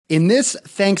In this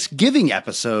Thanksgiving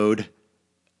episode,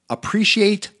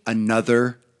 appreciate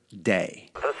another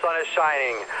day. The sun is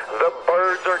shining, the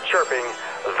birds are chirping,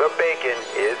 the bacon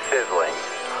is sizzling.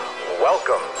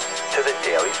 Welcome to the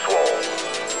Daily Swole.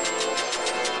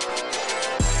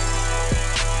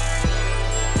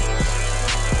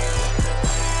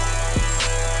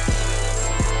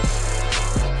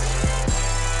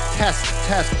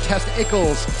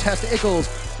 Testicles.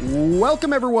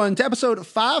 Welcome, everyone, to episode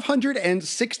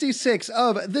 566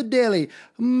 of the Daily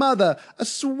Mother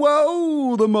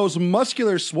Swole, the most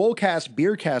muscular swolecast,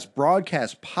 beercast,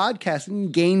 broadcast, podcast,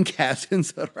 and gamecast in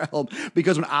the realm.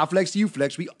 Because when I flex, you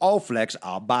flex, we all flex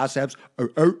our biceps.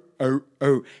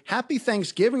 Happy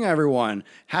Thanksgiving, everyone.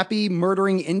 Happy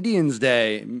Murdering Indians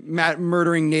Day.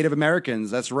 Murdering Native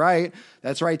Americans. That's right.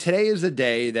 Today is the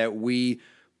day that we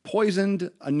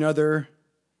poisoned another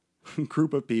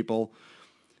group of people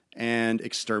and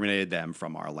exterminated them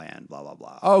from our land, blah, blah,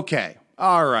 blah. Okay,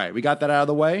 all right, we got that out of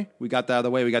the way. We got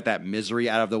that misery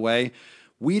out of the way.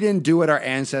 We didn't do what our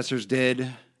ancestors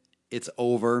did. It's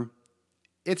over.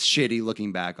 It's shitty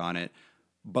looking back on it.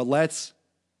 But let's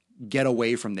get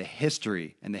away from the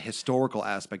history and the historical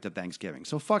aspect of Thanksgiving.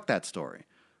 So fuck that story.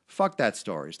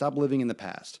 Stop living in the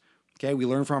past. Okay, we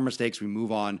learn from our mistakes. We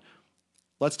move on.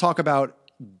 Let's talk about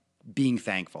being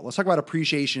thankful. Let's talk about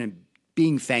appreciation and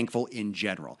being thankful in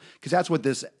general, because that's what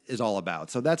this is all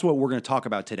about. So that's what we're going to talk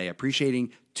about today,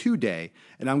 appreciating today,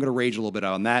 and I'm going to rage a little bit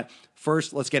on that.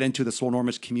 First, let's get into the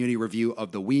Swolenormous community review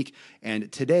of the week,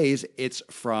 and today's it's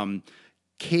from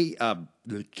Kelly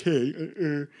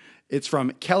Gatecliff,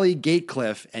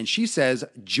 and she says,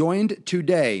 joined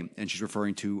today, and she's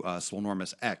referring to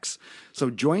Swolenormous X. So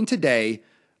joined today,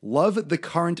 love the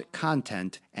current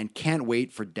content, and can't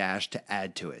wait for Dash to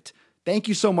add to it. Thank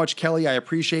you so much, Kelly. I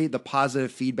appreciate the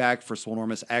positive feedback for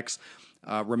Swolenormous X.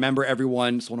 Remember,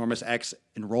 everyone, Swolenormous X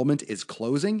enrollment is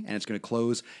closing, and it's going to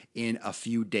close in a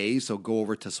few days. So go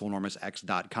over to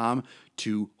swolenormousx.com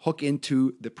to hook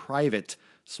into the private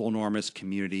Swolenormous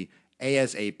community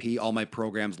ASAP. All my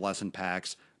programs, lesson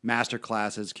packs, master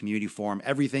classes, community forum,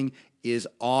 everything is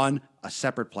on a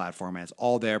separate platform, and it's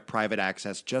all there, private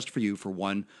access just for you for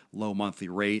one low monthly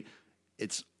rate.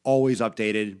 It's always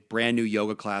updated. Brand new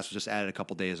yoga class was just added a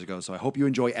couple days ago. So I hope you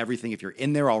enjoy everything. If you're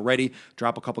in there already,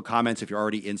 drop a couple comments. If you're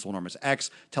already in Swolenormous X,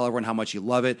 tell everyone how much you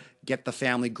love it. Get the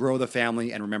family, grow the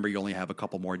family, and remember, you only have a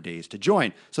couple more days to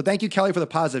join. So thank you, Kelly, for the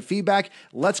positive feedback.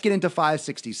 Let's get into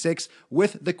 566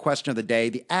 with the question of the day,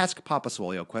 the Ask Papa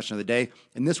Swolio question of the day.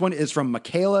 And this one is from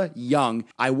Michaela Young.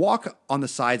 I walk on the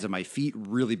sides of my feet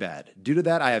really bad. Due to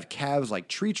that, I have calves like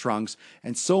tree trunks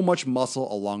and so much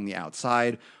muscle along the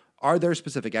outside. Are there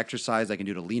specific exercises I can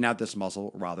do to lean out this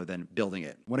muscle rather than building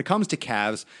it? When it comes to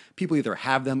calves, people either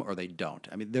have them or they don't.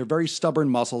 I mean, they're very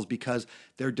stubborn muscles because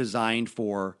they're designed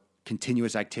for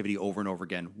continuous activity over and over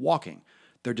again, walking.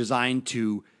 They're designed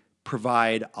to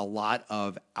provide a lot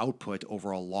of output over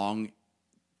a long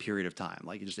period of time,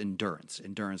 like just endurance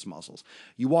muscles.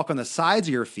 You walk on the sides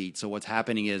of your feet, so what's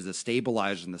happening is the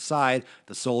stabilizers in the side,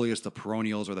 the soleus, the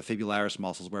peroneals, or the fibularis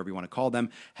muscles, whatever you want to call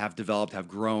them, have developed, have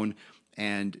grown,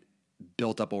 and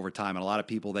built up over time. And a lot of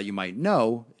people that you might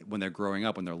know when they're growing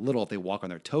up, when they're little, if they walk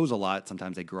on their toes a lot,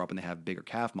 sometimes they grow up and they have bigger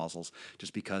calf muscles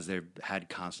just because they've had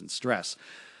constant stress.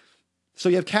 So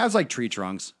you have calves like tree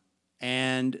trunks,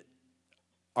 and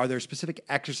are there specific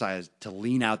exercises to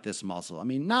lean out this muscle? I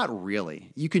mean, not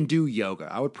really. You can do yoga.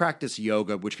 I would practice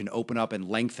yoga, which can open up and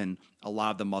lengthen a lot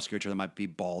of the musculature that might be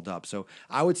balled up. So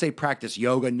I would say practice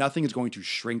yoga. Nothing is going to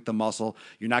shrink the muscle.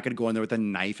 You're not going to go in there with a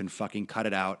knife and fucking cut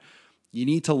it out. You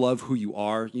need to love who you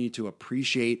are. You need to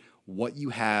appreciate what you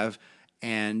have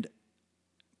and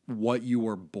what you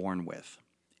were born with.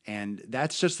 And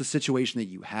that's just the situation that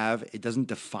you have. It doesn't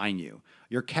define you.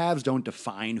 Your calves don't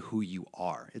define who you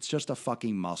are. It's just a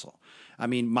fucking muscle. I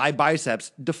mean, my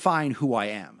biceps define who I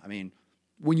am. I mean,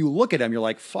 when you look at them, you're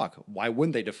like, fuck, why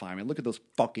wouldn't they define me? Look at those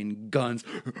fucking guns.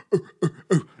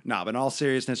 Nah, but in all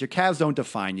seriousness, your calves don't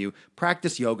define you.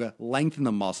 Practice yoga, lengthen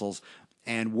the muscles,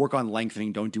 and work on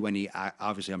lengthening. Don't do any,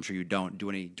 obviously, I'm sure you don't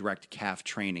do any direct calf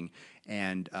training,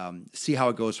 and see how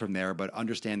it goes from there. But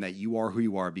understand that you are who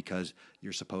you are because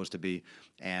you're supposed to be,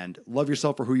 and love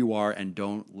yourself for who you are, and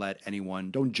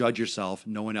don't judge yourself.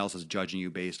 No one else is judging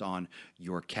you based on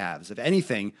your calves. If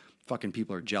anything, fucking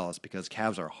people are jealous because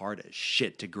calves are hard as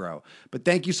shit to grow. But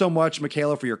thank you so much,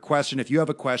 Michaela, for your question. If you have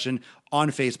a question on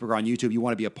Facebook or on YouTube, you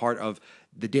want to be a part of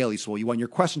the Daily Swole, you want your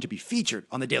question to be featured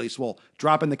on the Daily Swole,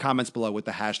 drop in the comments below with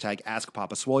the hashtag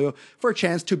AskPapaSwolio for a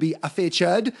chance to be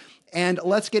featured. And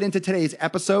let's get into today's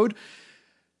episode.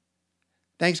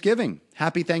 Thanksgiving.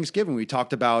 Happy Thanksgiving. We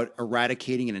talked about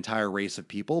eradicating an entire race of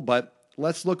people, but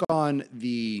let's look on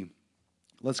the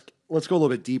let's go a little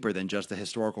bit deeper than just the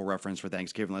historical reference for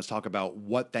Thanksgiving. Let's talk about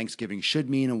what Thanksgiving should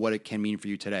mean and what it can mean for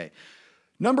you today.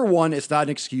 Number one, it's not an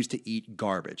excuse to eat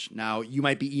garbage. Now, you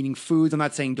might be eating foods. I'm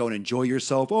not saying don't enjoy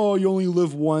yourself. Oh, you only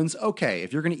live once. Okay,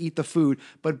 if you're going to eat the food,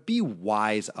 but be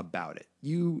wise about it.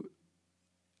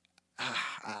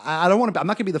 I don't want to, I'm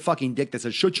not going to be the fucking dick that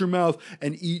says, shut your mouth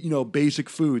and eat, basic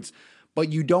foods.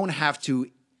 But you don't have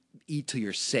to eat till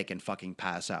you're sick and fucking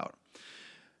pass out.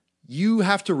 You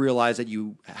have to realize that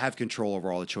you have control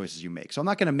over all the choices you make. So I'm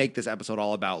not going to make this episode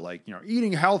all about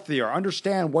eating healthy or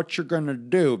understand what you're going to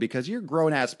do, because you're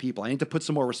grown ass people. I need to put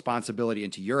some more responsibility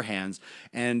into your hands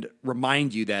and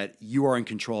remind you that you are in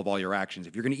control of all your actions.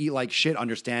 If you're going to eat like shit,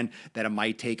 understand that it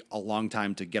might take a long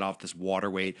time to get off this water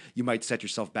weight. You might set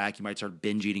yourself back. You might start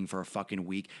binge eating for a fucking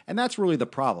week. And that's really the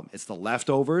problem. It's the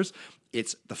leftovers.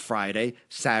 It's the Friday,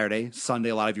 Saturday, Sunday.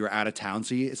 A lot of you are out of town.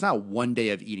 So it's not one day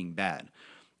of eating bad.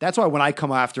 That's why when I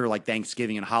come after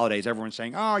Thanksgiving and holidays, everyone's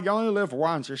saying, oh, you only live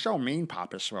once. You're so mean,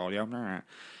 Papa Swole.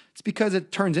 It's because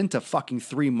it turns into fucking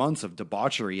 3 months of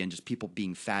debauchery and just people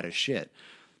being fat as shit.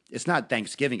 It's not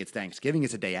Thanksgiving. It's Thanksgiving.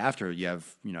 It's a day after. You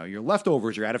have, your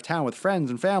leftovers. You're out of town with friends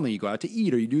and family. You go out to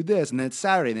eat or you do this. And then it's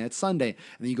Saturday. And then it's Sunday.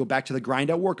 And then you go back to the grind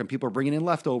at work and people are bringing in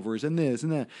leftovers and this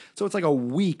and that. So it's like a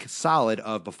week solid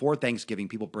of before Thanksgiving,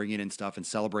 people bringing in stuff and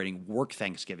celebrating work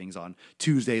Thanksgivings on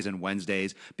Tuesdays and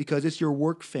Wednesdays because it's your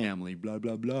work family, blah,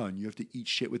 blah, blah. And you have to eat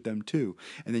shit with them too.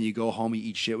 And then you go home, you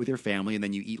eat shit with your family, and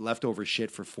then you eat leftover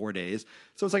shit for 4 days.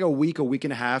 So it's like a week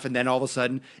and a half. And then all of a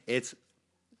sudden it's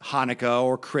Hanukkah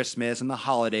or Christmas and the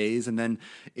holidays, and then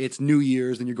it's New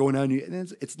Year's, and you're going out,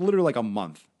 and it's literally like a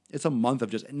month. It's a month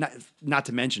of just not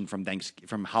to mention from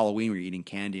Halloween where you're eating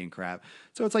candy and crap.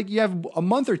 So it's like you have a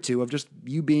month or two of just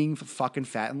you being fucking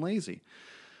fat and lazy.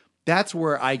 That's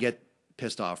where I get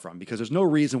pissed off from, because there's no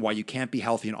reason why you can't be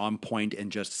healthy and on point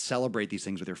and just celebrate these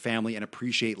things with your family and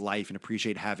appreciate life and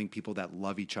appreciate having people that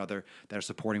love each other, that are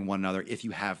supporting one another if you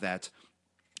have that,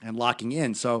 and locking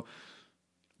in. So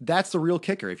that's the real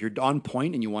kicker. If you're on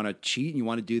point and you want to cheat and you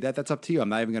want to do that, that's up to you. I'm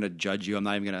not even going to judge you. I'm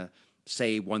not even going to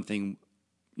say one thing,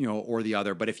 or the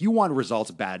other. But if you want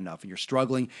results bad enough and you're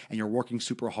struggling and you're working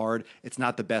super hard, it's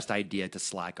not the best idea to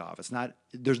slack off.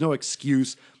 There's no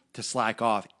excuse to slack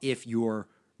off if you're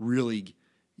really,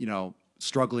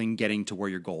 struggling getting to where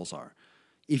your goals are.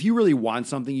 If you really want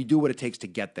something, you do what it takes to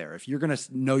get there. If you're going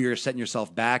to know you're setting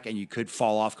yourself back and you could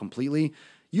fall off completely,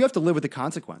 you have to live with the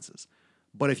consequences.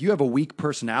 But if you have a weak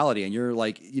personality and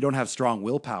you don't have strong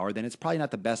willpower, then it's probably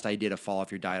not the best idea to fall off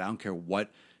your diet. I don't care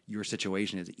what your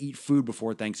situation is. Eat food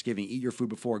before Thanksgiving. Eat your food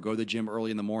before. Go to the gym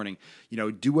early in the morning.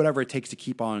 Do whatever it takes to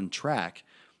keep on track.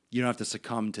 You don't have to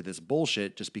succumb to this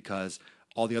bullshit just because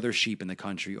all the other sheep in the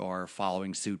country are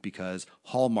following suit because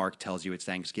Hallmark tells you it's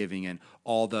Thanksgiving and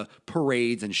all the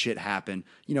parades and shit happen.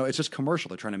 It's just commercial.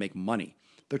 They're trying to make money.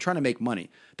 They're trying to make money.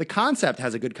 The concept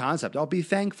has a good concept. I'll be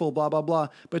thankful, blah, blah, blah.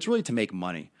 But it's really to make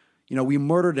money. We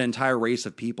murdered an entire race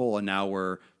of people, and now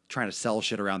we're trying to sell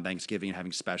shit around Thanksgiving and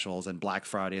having specials and Black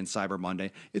Friday and Cyber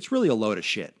Monday. It's really a load of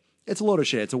shit. It's a load of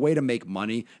shit. It's a way to make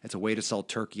money. It's a way to sell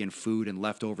turkey and food and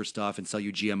leftover stuff and sell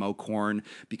you GMO corn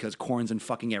because corn's in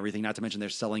fucking everything. Not to mention they're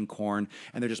selling corn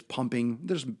and they're just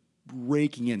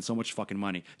raking in so much fucking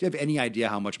money. Do you have any idea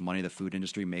how much money the food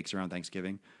industry makes around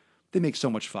Thanksgiving? They make so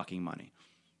much fucking money.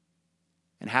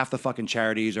 And half the fucking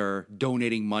charities are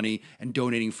donating money and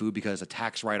donating food because it's a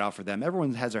tax write-off for them.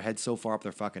 Everyone has their heads so far up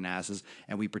their fucking asses,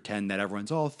 and we pretend that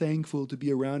everyone's all thankful to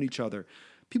be around each other.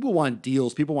 People want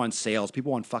deals. People want sales.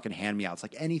 People want fucking hand-me-outs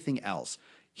like anything else.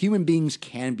 Human beings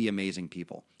can be amazing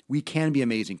people. We can be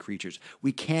amazing creatures.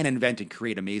 We can invent and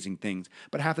create amazing things.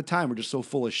 But half the time, we're just so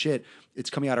full of shit,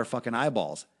 it's coming out our fucking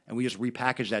eyeballs, and we just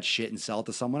repackage that shit and sell it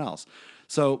to someone else.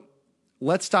 So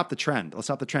let's stop the trend. Let's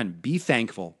stop the trend. Be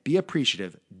thankful. Be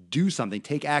appreciative. Do something.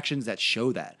 Take actions that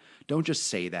show that. Don't just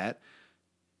say that.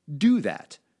 Do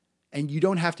that. And you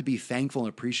don't have to be thankful and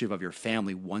appreciative of your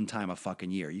family one time a fucking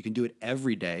year. You can do it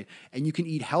every day, and you can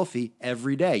eat healthy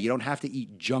every day. You don't have to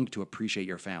eat junk to appreciate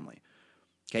your family.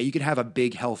 Okay? You can have a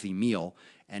big, healthy meal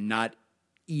and not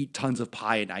eat tons of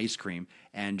pie and ice cream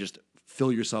and just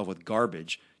fill yourself with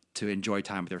garbage to enjoy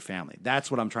time with your family.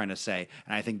 That's what I'm trying to say.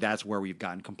 And I think that's where we've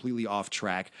gotten completely off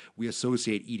track. We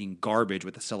associate eating garbage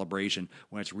with a celebration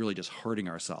when it's really just hurting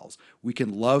ourselves. We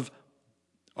can love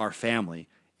our family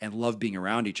and love being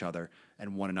around each other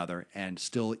and one another and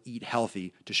still eat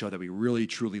healthy to show that we really,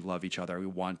 truly love each other. We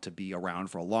want to be around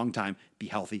for a long time, be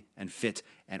healthy and fit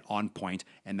and on point,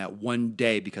 and that one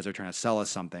day, because they're trying to sell us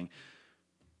something,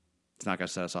 it's not going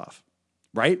to set us off.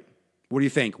 Right? What do you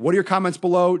think? What are your comments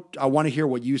below? I want to hear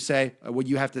what you say, what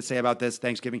you have to say about this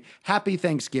Thanksgiving. Happy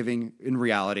Thanksgiving in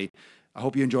reality. I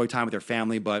hope you enjoy time with your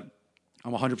family, but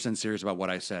I'm 100% serious about what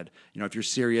I said. If you're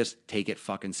serious, take it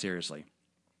fucking seriously.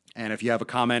 And if you have a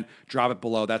comment, drop it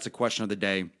below. That's a question of the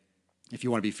day. If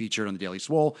you want to be featured on the Daily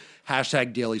Swole,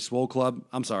 hashtag Daily Swole Club.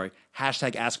 I'm sorry,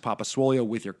 hashtag Ask Papa Swolio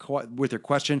with your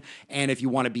question. And if you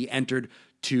want to be entered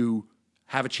to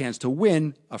have a chance to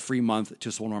win a free month to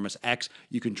Swolenormous X,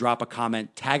 you can drop a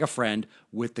comment, tag a friend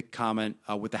with the comment,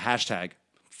 with the hashtag,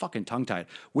 fucking tongue-tied,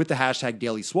 with the hashtag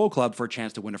Daily Swole Club for a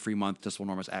chance to win a free month to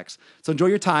Swolenormous X. So enjoy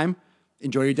your time,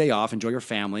 enjoy your day off, enjoy your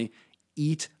family,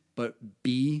 eat, but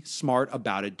be smart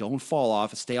about it. Don't fall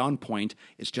off, stay on point.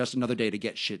 It's just another day to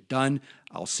get shit done.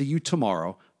 I'll see you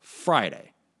tomorrow,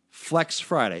 Friday. Flex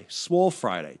Friday, Swole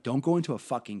Friday. Don't go into a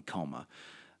fucking coma.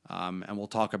 And we'll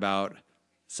talk about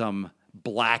some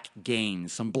black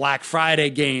gains, some Black Friday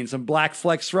gains, some Black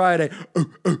Flex Friday.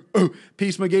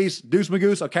 Peace, my geese. Deuce, my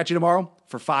goose. I'll catch you tomorrow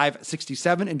for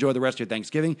 567. Enjoy the rest of your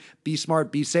Thanksgiving. Be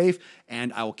smart, be safe,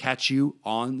 and I will catch you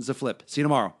on the flip. See you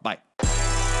tomorrow. Bye.